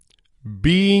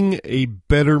Being a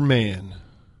Better Man,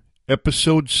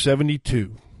 Episode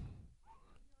 72,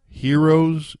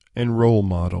 Heroes and Role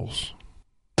Models.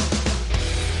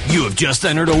 You have just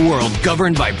entered a world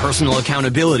governed by personal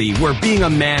accountability, where being a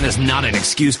man is not an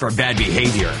excuse for bad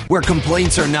behavior, where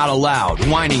complaints are not allowed,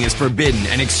 whining is forbidden,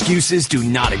 and excuses do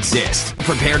not exist.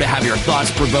 Prepare to have your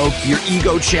thoughts provoked, your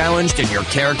ego challenged, and your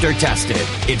character tested.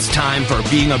 It's time for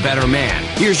Being a Better Man.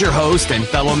 Here's your host and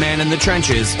fellow man in the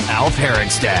trenches, Alf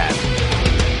Herigstad.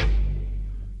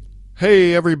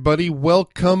 Hey everybody,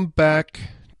 welcome back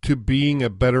to Being a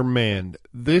Better Man.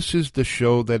 This is the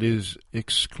show that is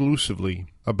exclusively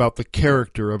about the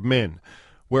character of men,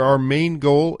 where our main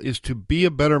goal is to be a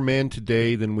better man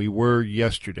today than we were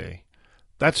yesterday.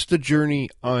 That's the journey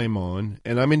I'm on,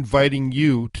 and I'm inviting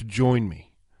you to join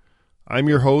me. I'm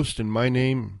your host, and my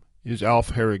name is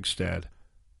Alf Herigstad.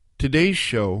 Today's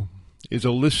show is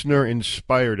a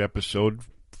listener-inspired episode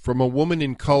from a woman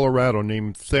in Colorado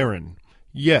named Theron.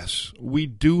 Yes, we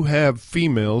do have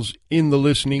females in the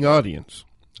listening audience,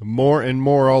 more and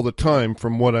more all the time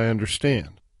from what I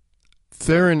understand.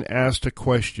 Theron asked a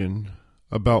question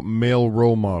about male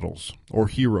role models, or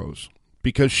heroes,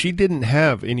 because she didn't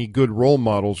have any good role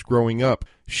models growing up.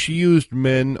 She used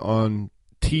men on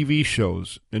TV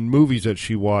shows and movies that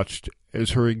she watched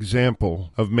as her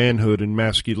example of manhood and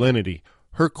masculinity.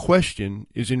 Her question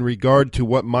is in regard to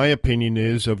what my opinion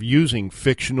is of using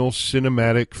fictional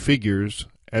cinematic figures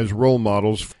as role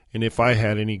models, and if I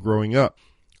had any growing up.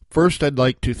 First, I'd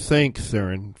like to thank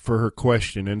Theron for her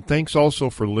question, and thanks also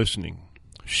for listening.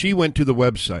 She went to the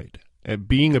website at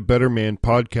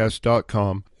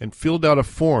beingabettermanpodcast.com and filled out a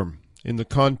form in the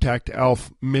Contact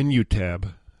Alf menu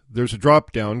tab. There's a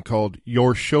drop-down called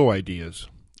Your Show Ideas.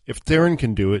 If Theron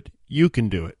can do it, you can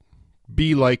do it.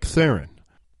 Be like Theron.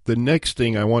 The next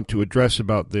thing I want to address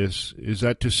about this is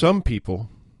that to some people,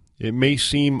 it may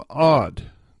seem odd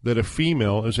that a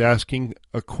female is asking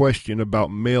a question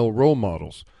about male role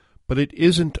models, but it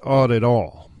isn't odd at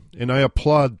all, and I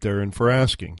applaud Theron for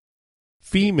asking.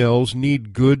 Females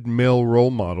need good male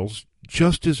role models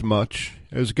just as much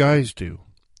as guys do,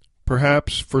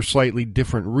 perhaps for slightly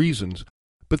different reasons,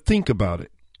 but think about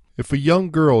it. If a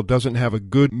young girl doesn't have a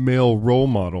good male role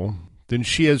model, then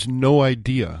she has no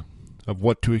idea of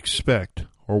what to expect,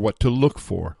 or what to look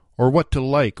for, or what to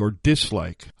like or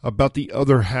dislike about the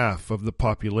other half of the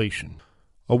population.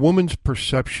 A woman's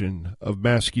perception of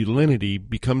masculinity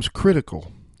becomes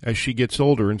critical as she gets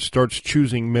older and starts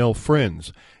choosing male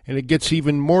friends, and it gets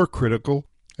even more critical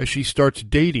as she starts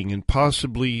dating and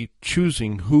possibly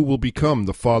choosing who will become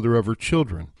the father of her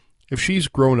children. If she's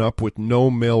grown up with no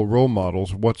male role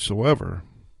models whatsoever,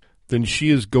 then she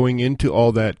is going into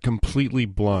all that completely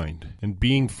blind and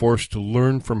being forced to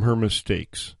learn from her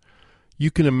mistakes.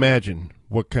 You can imagine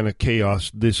what kind of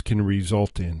chaos this can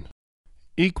result in.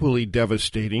 Equally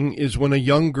devastating is when a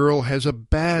young girl has a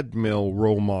bad male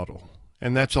role model,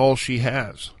 and that's all she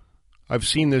has. I've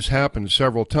seen this happen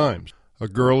several times. A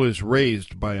girl is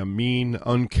raised by a mean,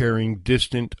 uncaring,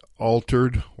 distant,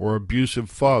 altered, or abusive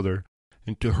father,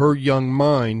 and to her young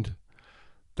mind,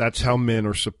 that's how men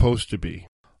are supposed to be.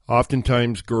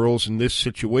 Oftentimes, girls in this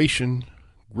situation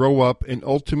grow up and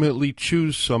ultimately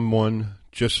choose someone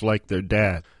just like their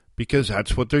dad, because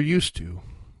that's what they're used to.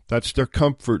 That's their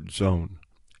comfort zone.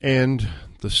 And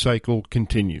the cycle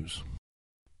continues.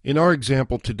 In our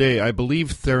example today, I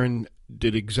believe Theron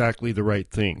did exactly the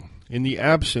right thing. In the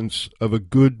absence of a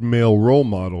good male role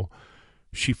model,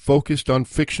 she focused on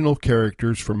fictional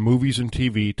characters from movies and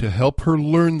TV to help her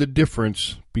learn the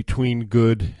difference between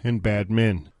good and bad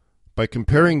men. By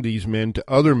comparing these men to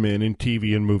other men in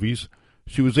TV and movies,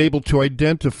 she was able to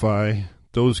identify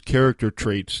those character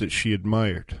traits that she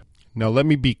admired. Now let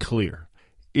me be clear.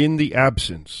 In the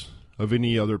absence of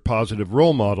any other positive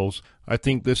role models, I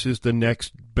think this is the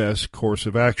next best course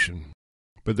of action.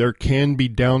 But there can be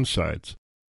downsides.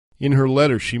 In her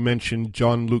letter, she mentioned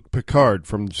Jean-Luc Picard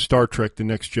from Star Trek The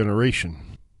Next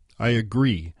Generation. I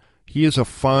agree. He is a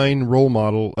fine role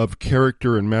model of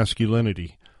character and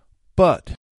masculinity.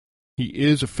 But he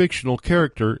is a fictional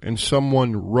character, and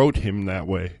someone wrote him that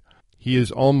way. He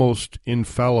is almost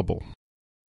infallible.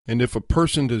 And if a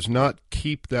person does not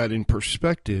keep that in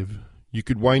perspective, you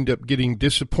could wind up getting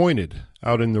disappointed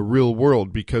out in the real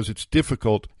world, because it's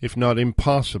difficult, if not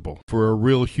impossible, for a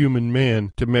real human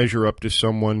man to measure up to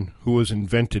someone who was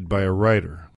invented by a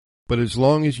writer. But as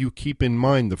long as you keep in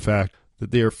mind the fact that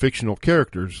they are fictional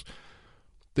characters,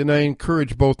 then I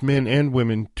encourage both men and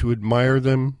women to admire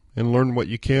them and learn what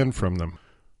you can from them.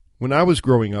 When I was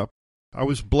growing up, I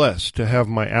was blessed to have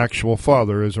my actual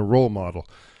father as a role model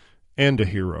and a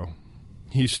hero.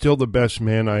 He's still the best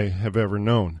man I have ever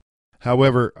known.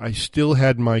 However, I still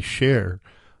had my share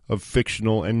of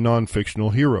fictional and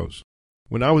non-fictional heroes.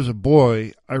 When I was a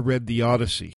boy, I read the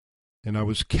Odyssey, and I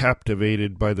was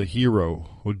captivated by the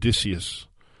hero, Odysseus.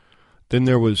 Then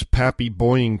there was Pappy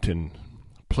Boyington,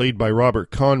 played by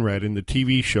Robert Conrad in the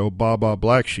TV show Baa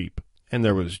Black Sheep. And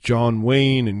there was John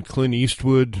Wayne and Clint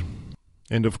Eastwood,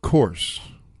 and of course,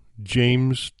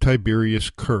 James Tiberius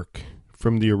Kirk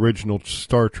from the original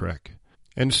Star Trek,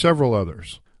 and several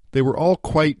others. They were all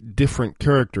quite different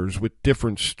characters with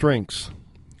different strengths,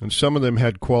 and some of them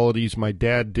had qualities my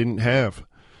dad didn't have.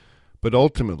 But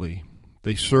ultimately,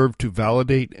 they served to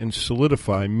validate and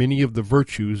solidify many of the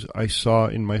virtues I saw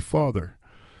in my father,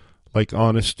 like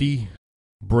honesty,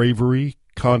 bravery,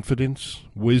 confidence,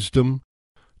 wisdom,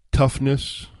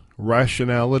 toughness,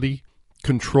 rationality,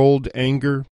 controlled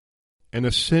anger, and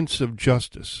a sense of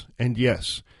justice, and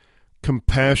yes,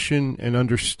 compassion and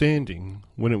understanding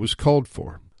when it was called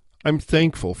for. I'm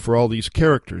thankful for all these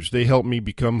characters. They helped me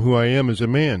become who I am as a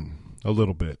man, a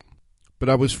little bit. But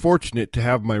I was fortunate to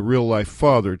have my real-life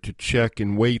father to check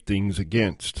and weigh things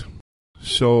against.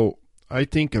 So I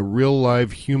think a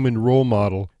real-life human role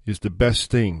model is the best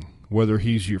thing, whether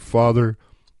he's your father,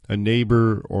 a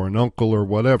neighbor, or an uncle, or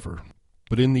whatever.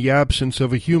 But in the absence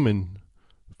of a human,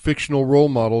 fictional role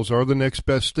models are the next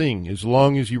best thing, as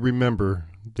long as you remember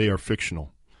they are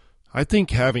fictional. I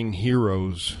think having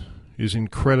heroes is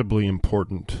incredibly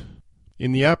important.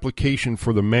 In the application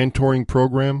for the mentoring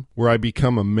program, where I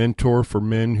become a mentor for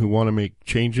men who want to make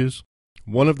changes,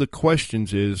 one of the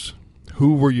questions is,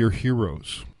 who were your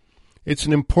heroes? It's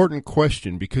an important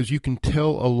question because you can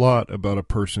tell a lot about a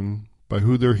person by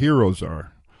who their heroes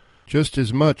are, just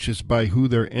as much as by who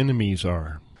their enemies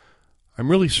are. I'm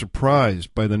really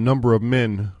surprised by the number of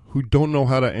men who don't know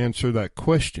how to answer that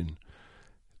question.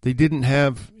 They didn't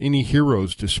have any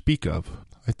heroes to speak of.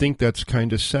 I think that's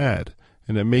kind of sad.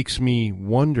 And it makes me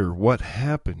wonder what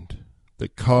happened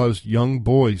that caused young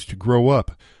boys to grow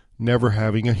up never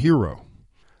having a hero.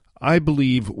 I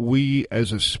believe we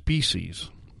as a species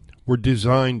were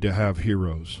designed to have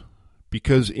heroes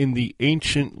because in the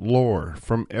ancient lore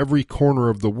from every corner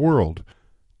of the world,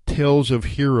 tales of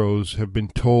heroes have been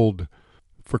told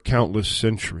for countless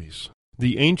centuries.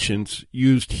 The ancients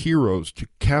used heroes to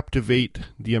captivate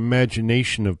the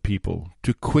imagination of people,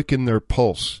 to quicken their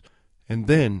pulse, and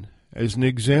then as an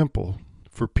example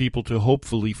for people to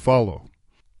hopefully follow.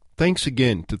 Thanks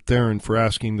again to Theron for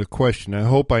asking the question. I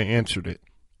hope I answered it.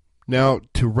 Now,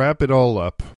 to wrap it all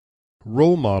up,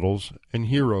 role models and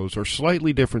heroes are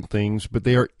slightly different things, but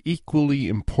they are equally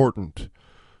important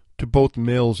to both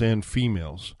males and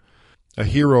females. A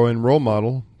hero and role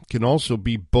model can also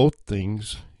be both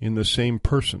things in the same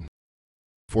person.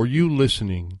 For you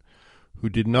listening who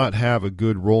did not have a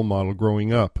good role model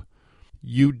growing up,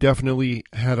 you definitely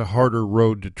had a harder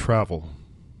road to travel.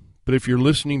 But if you're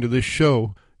listening to this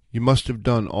show, you must have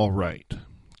done all right.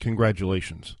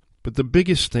 Congratulations. But the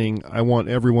biggest thing I want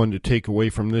everyone to take away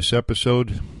from this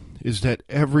episode is that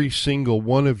every single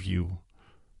one of you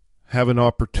have an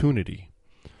opportunity.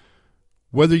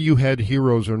 Whether you had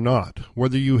heroes or not,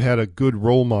 whether you had a good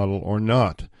role model or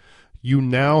not, you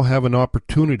now have an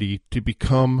opportunity to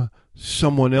become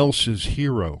someone else's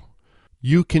hero.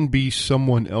 You can be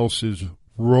someone else's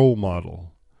role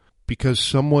model because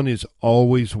someone is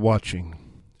always watching.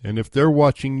 And if they're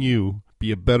watching you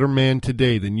be a better man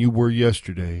today than you were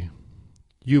yesterday,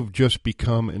 you've just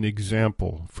become an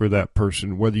example for that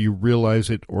person, whether you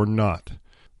realize it or not.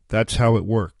 That's how it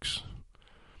works.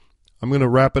 I'm going to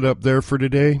wrap it up there for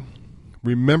today.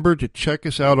 Remember to check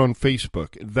us out on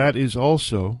Facebook. That is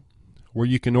also where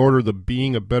you can order the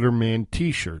Being a Better Man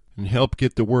t-shirt and help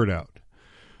get the word out.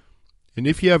 And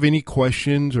if you have any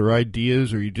questions or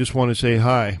ideas or you just want to say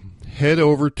hi, head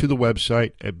over to the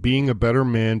website at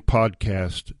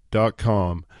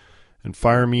beingabettermanpodcast.com and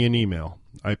fire me an email.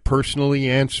 I personally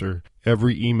answer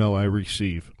every email I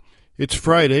receive. It's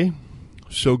Friday,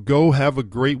 so go have a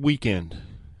great weekend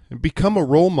and become a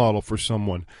role model for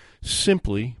someone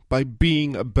simply by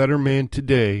being a better man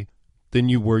today than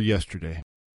you were yesterday.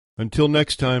 Until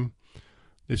next time,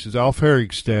 this is Alf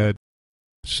Herigstad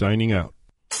signing out.